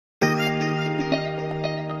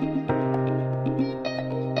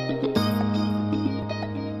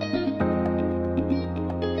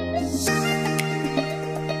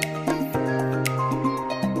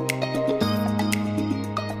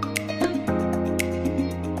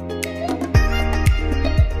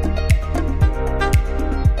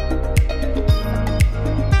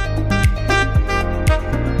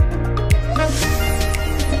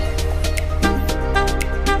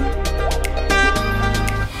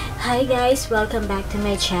Hi guys! Welcome back to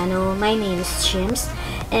my channel. My name is Chims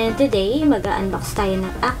and today mag-unbox tayo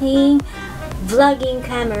ng aking vlogging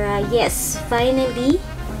camera. Yes, finally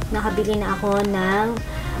nakabili na ako ng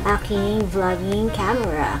aking vlogging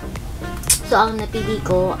camera. So ang napili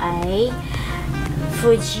ko ay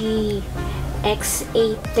Fuji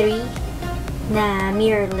X-A3 na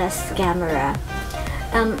mirrorless camera.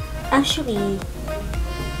 Actually,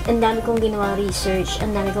 ang dami kong ginawa research,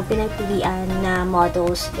 ang dami kong pinagpilian na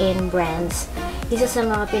models and brands. Isa sa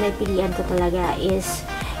mga pinagpilian ko talaga is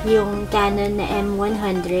yung Canon na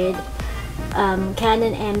M100,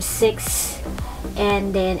 Canon M6,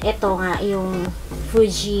 and then ito nga yung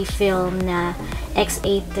Fuji film na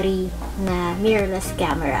X-A3 na mirrorless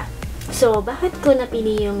camera. So, bakit ko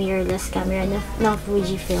napili yung mirrorless camera ng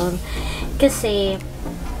Fuji film? Kasi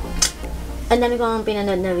ang dami kong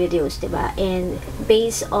pinanood na videos, diba? And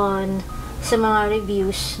based on sa mga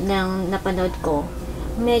reviews ng napanood ko,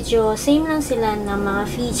 medyo same lang sila ng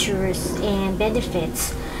mga features and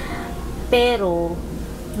benefits, pero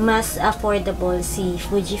mas affordable si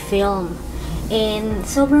Fujifilm. And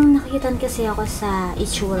sobrang nakikitan kasi ako sa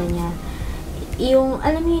itsura niya. Yung,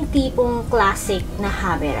 alam mo yung tipong classic na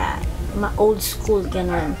camera, old school,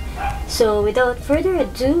 ganun. So, without further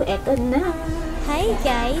ado, eto na! Hi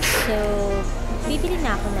guys! So, bibili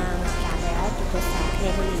na ako ng camera dito sa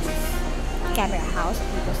Mirrorless camera house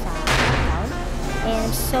dito sa Uptown. And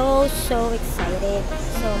I'm so excited.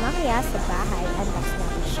 So, mamaya sa bahay, unbox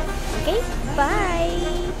natin siya. Okay?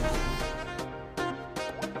 Bye!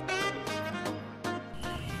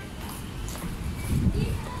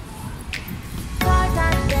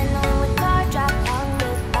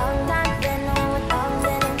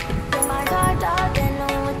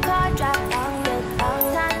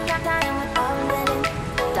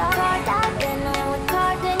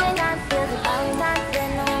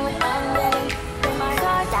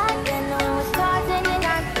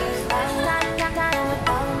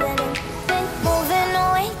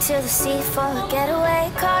 To the sea for a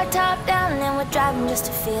getaway, car top down and we're driving just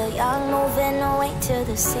to feel young. Moving away to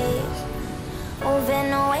the sea,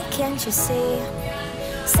 moving away, can't you see?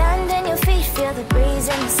 Sand in your feet, feel the breeze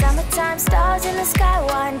in the summertime. Stars in the sky,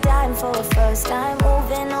 one dime for a first time.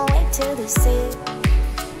 Moving away to the sea,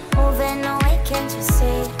 moving away, can't you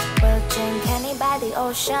see? We'll drink honey by the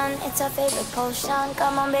ocean, it's our favorite potion.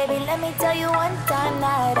 Come on baby, let me tell you one time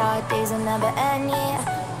that our days will never end, yeah.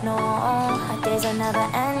 No, our days will never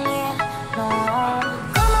end, yeah. No.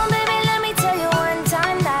 Come on, baby, let me tell you one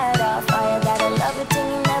time that our fire got a love it till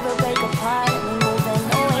you never break apart. And we're moving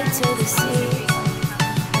away to the sea,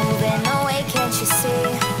 moving away, can't you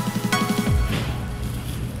see?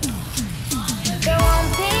 There won't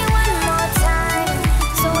be one more time,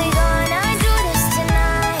 so we gonna do this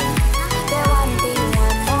tonight. There won't be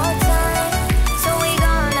one more time, so we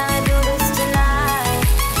gonna do this tonight.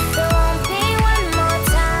 There won't be one more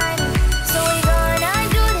time, so we gonna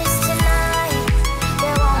do this tonight.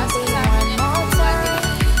 There won't be one more time,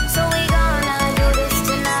 so we gonna do this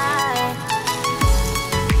tonight.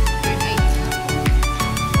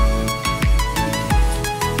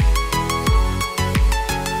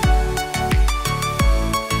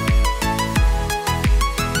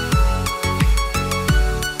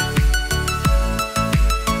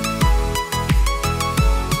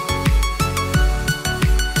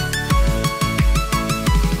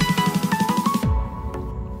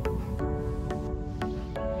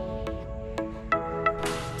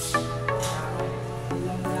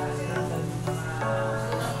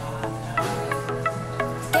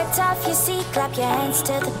 Get off your seat, clap your hands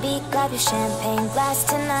to the beat, grab your champagne glass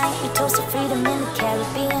tonight. We toast to freedom in the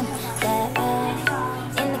Caribbean,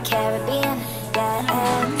 yeah, in the Caribbean, yeah.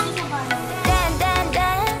 Dan, dan,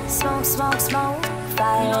 dan, smoke, smoke, smoke,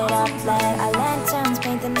 fire it up, let our lanterns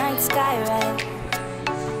paint the night sky red,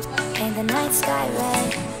 paint the night sky red,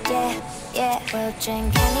 yeah, yeah. We'll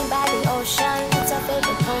drink honey by the ocean, it's our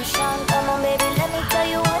favorite potion. Come on baby, let me tell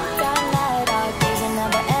you one time that our days will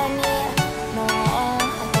never end, yeah. No, our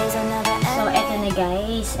days will never end. So, eto na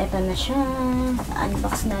guys. Eto na siya.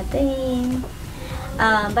 Unbox natin.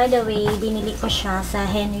 By the way, binili ko siya sa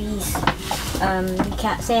Henry's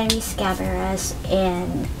Cameras,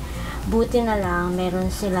 and buti na lang meron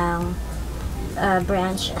silang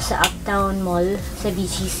branch sa Uptown Mall sa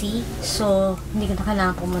BGC. So, hindi ko na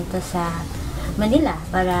kailangan pumunta sa Manila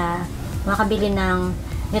para makabili ng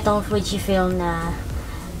nitong Fujifilm na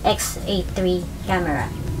X-A3 camera.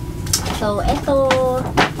 So, eto.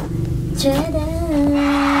 Tada!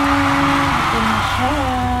 Ito na siya.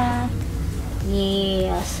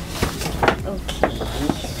 Yes. Okay.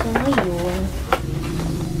 So, ngayon,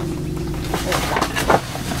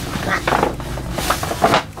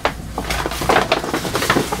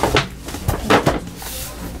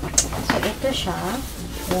 siya.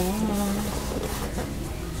 Yan.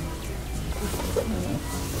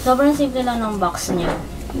 Sobrang simple lang ng box niya.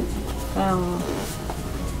 Parang,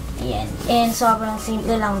 ayan. And sobrang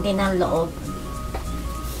simple lang din ang loob.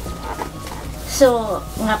 So,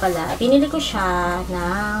 nga pala, pinili ko siya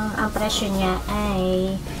ng, ang presyo niya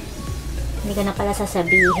ay, hindi ko na pala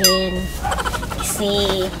sasabihin.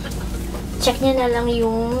 Kasi, check niya na lang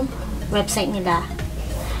yung website nila.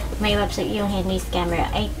 May website yung Henry's Camera.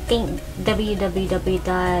 I think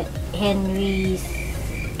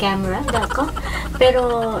www.henryscamera.com.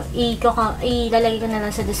 Pero ilalagay ko na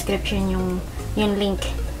lang sa description yung link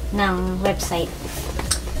ng website.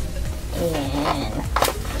 Ayan.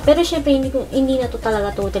 Pero syempre hindi na to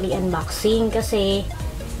talaga totally unboxing kasi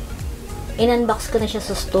in-unbox ko na siya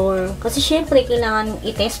sa store. Kasi syempre kailangan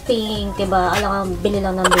i-testing, 'di ba? Alam ka, bili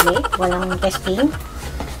lang ng bili, walang testing.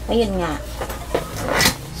 Ayun nga.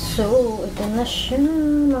 So, ito na siya,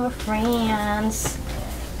 mga friends.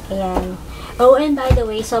 Ayan. Oh, and by the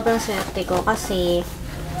way, sobrang swerte ko kasi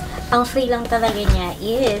ang free lang talaga niya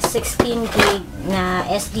is 16 gig na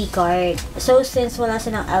SD card. So, since wala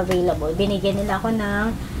silang available, binigyan nila ako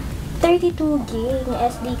ng 32 gig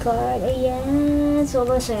na SD card. Ayan.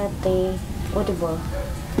 Sobrang swerte. O, diba?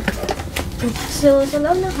 So, sa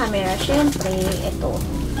loob ng camera, syempre, ito.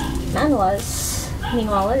 Manuals. Hindi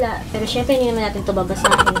mawawala. Pero syempre, hindi naman natin ito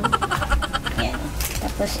babasahin. Ayan.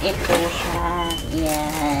 Tapos, ito siya.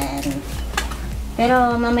 Ayan.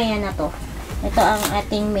 Pero, mamaya na to. Ito ang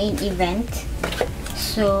ating main event.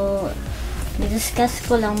 So, discuss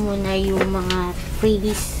ko lang muna yung mga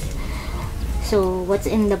freebies. So, what's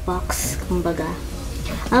in the box, kumbaga.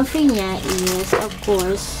 Ang free niya is, of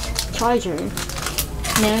course, charger.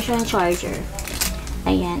 Meron siyang charger.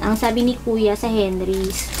 Ayan. Ang sabi ni Kuya sa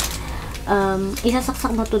Henry's,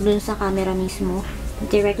 isasaksak mo to dun sa camera mismo.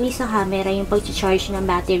 Directly sa camera yung pag-charge ng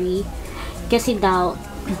battery. Kasi daw,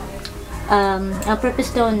 ang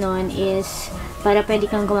purpose daw nun is para pwede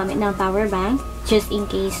kang gumamit ng power bank just in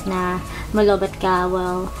case na malobat ka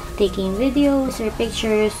while taking videos or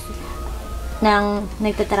pictures ng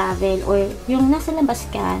nagta-travel or yung nasa labas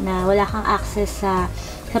ka na wala kang access sa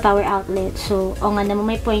power outlet. So, o nga naman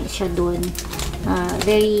may point siya dun.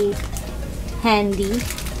 Very handy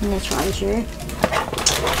na charger.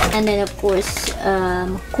 And then, of course,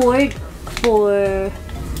 cord for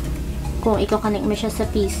kung i-connect mo siya sa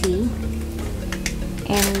PC.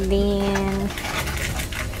 And then,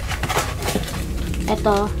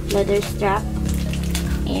 ito, leather strap.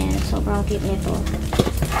 Ayan, sobrang cute nito.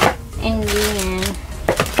 And then,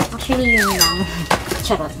 actually yun lang.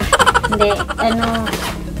 Charot. Hindi,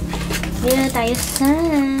 hindi na tayo sa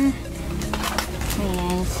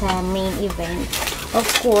ayan, sa main event. Of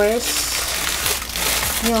course,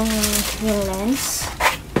 yung lens.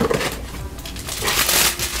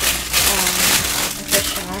 Ito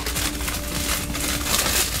siya.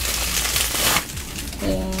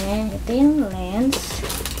 Ayan, ito yung lens.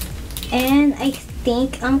 And I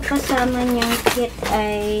think ang kasama niyang kit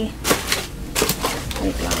ay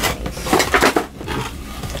wait lang guys.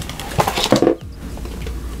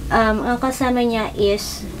 Ang kasama niya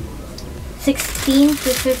is 16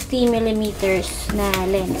 to 50 millimeters na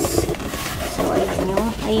lens. So,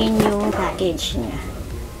 ayan yung package niya.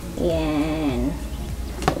 Ayan.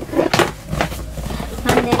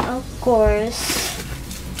 And then, of course,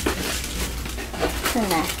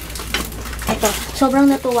 sana. Ito, sobrang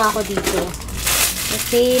natuwa ako dito.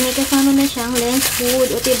 Kasi may kasama na siyang lens hood.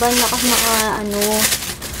 O diba,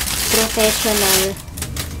 professional.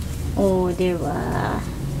 O, diba?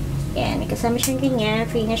 Yan, may kasama siyang ganyan.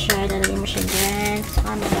 Free na siya. Lalagay mo siya dyan. Sa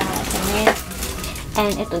camera.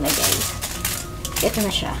 And ito na guys. Ito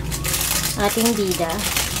na siya. Ating bida.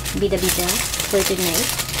 Bida-bida. For tonight.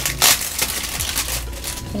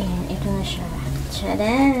 Ayan, ito na siya.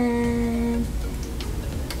 Tchadan!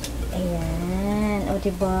 Ayan. O,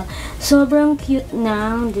 diba? Sobrang cute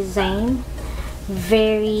ng design.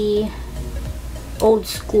 Very old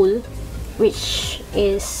school. Which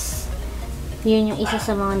is yun yung isa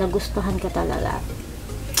sa mga nagustuhan ko talaga.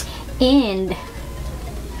 And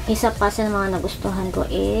isa pa sa mga nagustuhan ko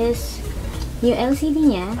is yung LCD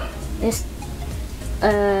niya is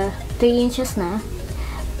 3 inches na.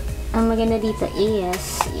 Ang maganda dito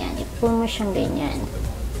is yan, i-pull mo siyang ganyan.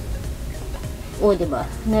 O, diba?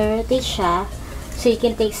 Na-rotate siya so you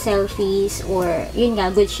can take selfies or yun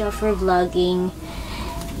nga, good siya for vlogging.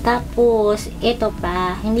 Tapos, ito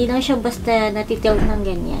pa, hindi lang siya basta natitilt ng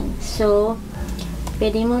ganyan. So,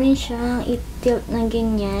 pwede mo rin siyang i-tilt ng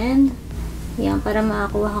ganyan. Yan, para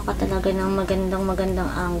makakuha ka talaga ng magandang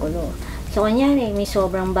angulo. So, kunyari, may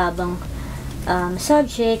sobrang babang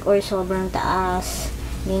subject or sobrang taas.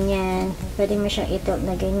 Ganyan. Pwede mo siyang itilt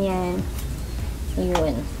na ganyan.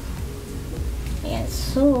 Yun. Ayan.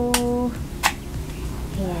 So,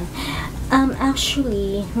 ayan.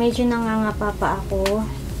 Actually, medyo nangangapa pa ako.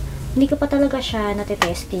 Hindi ko pa talaga siya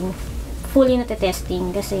natetesting. Fully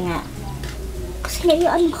natetesting kasi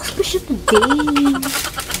i-unbox ko siya today.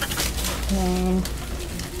 Ayan.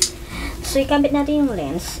 So, ikabit natin yung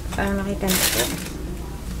lens para makita nito.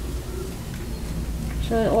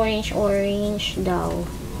 So, orange daw.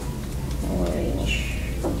 Orange.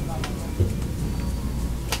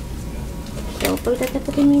 So, pag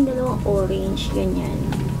tatapatin mo yung dalawang orange, ganyan.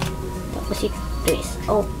 Tapos, i-twist.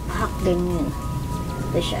 Oh, hack ganyan.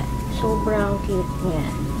 Ito siya. Sobrang cute niya.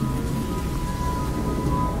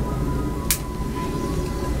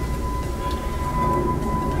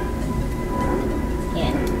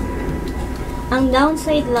 Yan. Ang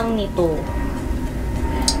downside lang nito,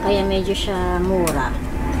 kaya medyo siya mura,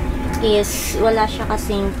 is wala siya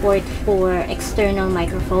kasing port for external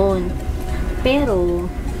microphone. Pero,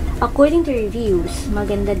 according to reviews,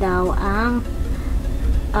 maganda daw ang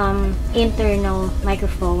internal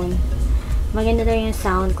microphone. Maganda daw yung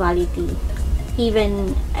sound quality.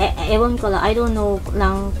 Even, ewan ko lang, I don't know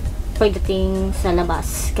lang pagdating sa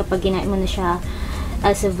labas, kapag ginamit mo na siya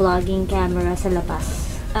as a vlogging camera sa labas.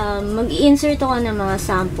 Mag-insert ako ng mga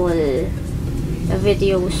sample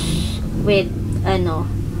videos with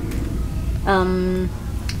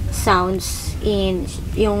sounds in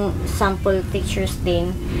yung sample pictures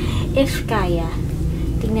din, if kaya.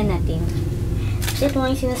 Tingnan natin. Kasi ito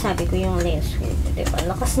yung sinasabi ko, yung lens hood, diba?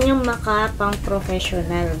 Lakas niyang makapang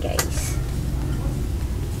professional, guys.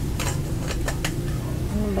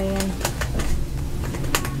 Ano ba yan?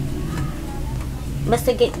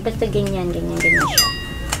 Basta ganyan siya.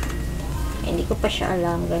 Hindi ko pa siya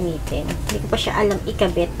alam gamitin. Hindi ko pa siya alam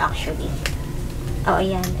ikabit, actually. Oh,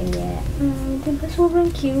 ayan. Diba?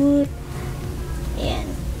 Sobrang cute. Ayan.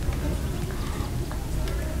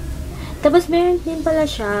 Tapos, meron din pala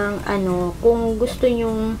siyang, kung gusto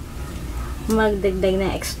nyong magdagdag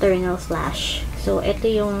na external flash. So, ito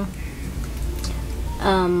yung,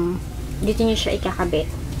 dito nyo siya ikakabit.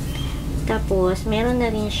 Tapos, meron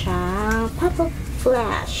na rin siyang pop-up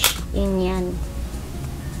flash. Yan.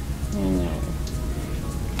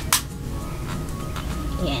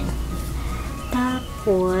 Yan.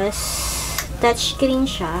 Tapos, touchscreen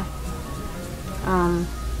siya.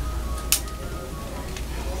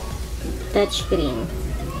 Touchscreen.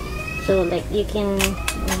 So, like, you can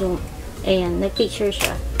zoom. Ayan, nag-picture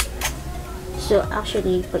siya. So,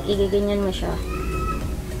 actually, pag igaganyan mo siya,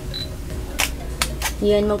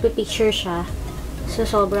 yun, magpipicture siya. So,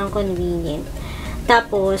 sobrang convenient.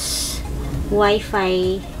 Tapos,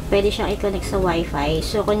 Wi-Fi, pwede siyang i-connect sa Wi-Fi.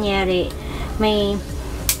 So, kunyari, may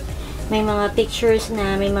mga pictures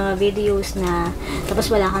na, may mga videos na,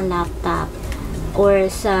 tapos wala kang laptop,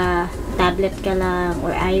 or sa tablet ka lang,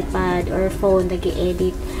 or iPad, or phone,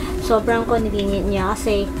 nag-i-edit. Sobrang convenient niya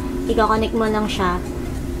kasi, i-connect mo lang siya,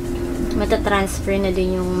 matatransfer na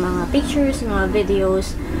din yung mga pictures, mga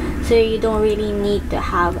videos, so you don't really need to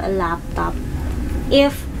have a laptop.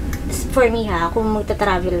 If, for me kung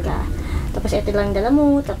magta-travel ka, tapos ito lang dala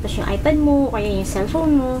mo, tapos yung iPad mo, kaya yung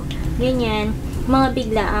cellphone mo, ganyan, mga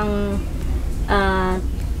bigla ang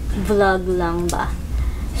vlog lang ba.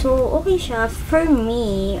 So, okay siya. For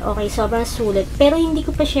me, okay, sobrang sulit. Pero hindi ko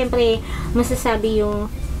pa syempre masasabi yung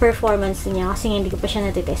performance niya kasi hindi ko pa siya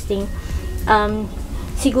natitesting.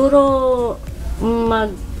 Siguro,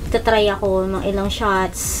 magta-try ako ng ilang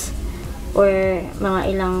shots or mga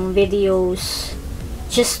ilang videos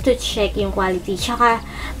just to check yung quality. Tsaka,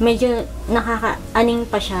 medyo nakaka-aning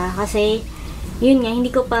pa siya kasi yun nga, hindi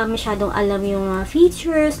ko pa masyadong alam yung mga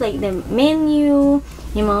features, like the menu,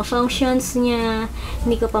 yung mga functions niya,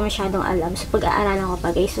 hindi ko pa masyadong alam. So, pag-aaralan ko pa,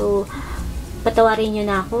 guys. So, patawarin nyo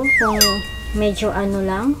na ako kung medyo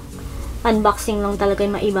lang, unboxing lang talaga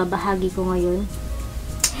yung maibabahagi ko ngayon.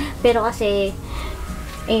 Pero kasi,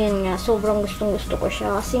 ayun nga, sobrang gustong-gusto ko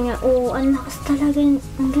siya. Kasi nga, ang lakas talaga,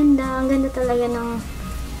 ang ganda talaga ng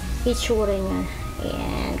itsura niya.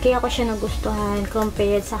 Ayan. Kaya ko siya nagustuhan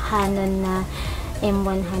compared sa Canon na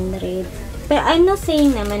M100. Pero I'm not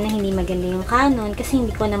saying naman na hindi maganda yung Canon kasi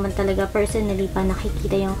hindi ko naman talaga personally pa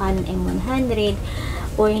nakikita yung Canon M100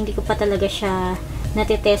 or hindi ko pa talaga siya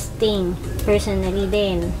natitesting personally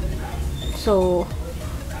din. So,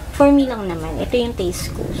 for me lang naman. Ito yung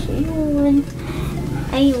taste ko. So, yun.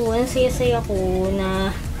 Ayun. Saya-saya ko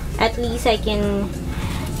na at least I can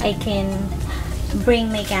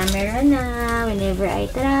bring my camera na whenever I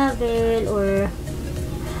travel or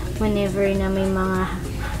whenever na may mga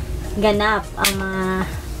ganap ang mga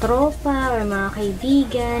tropa or mga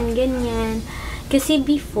kaibigan, ganyan. Kasi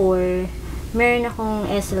before, meron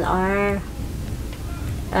akong SLR,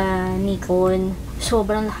 Nikon.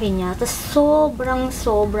 Sobrang laki niya. Tapos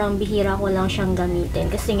sobrang bihira ko lang siyang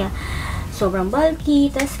gamitin. Kasi nga, sobrang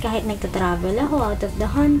bulky. Tapos kahit nagta-travel ako out of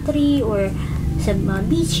the country or sa mga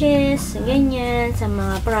beaches, ganyan, sa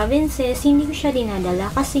mga provinces, hindi ko siya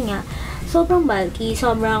dinadala. Kasi nga, sobrang bulky,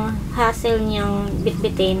 sobrang hassle niyang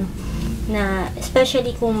bitbitin. Na,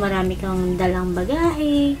 especially kung marami kang dalang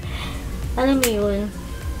bagahe. Alam mo yun,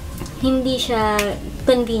 hindi siya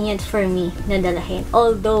convenient for me na dalahin.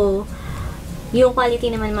 Although, yung quality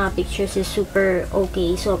naman mga pictures is super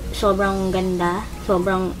okay. So, sobrang ganda.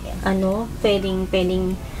 Sobrang,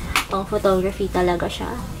 pwedeng pang photography talaga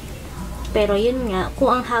siya. Pero yun nga, kung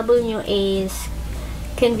ang habol nyo is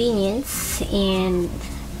convenience and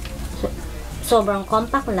sobrang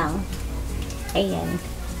compact lang, ayan.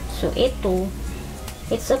 So, ito,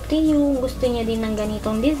 it's up to you. Gusto niya din ng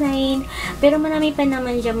ganitong design. Pero marami pa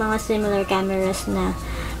naman dyan mga similar cameras na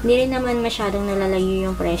hindi rin naman masyadong nalalayo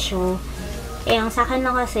yung presyo. Eh, ang sa akin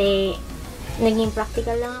lang kasi, naging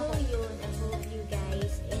practical lang ako.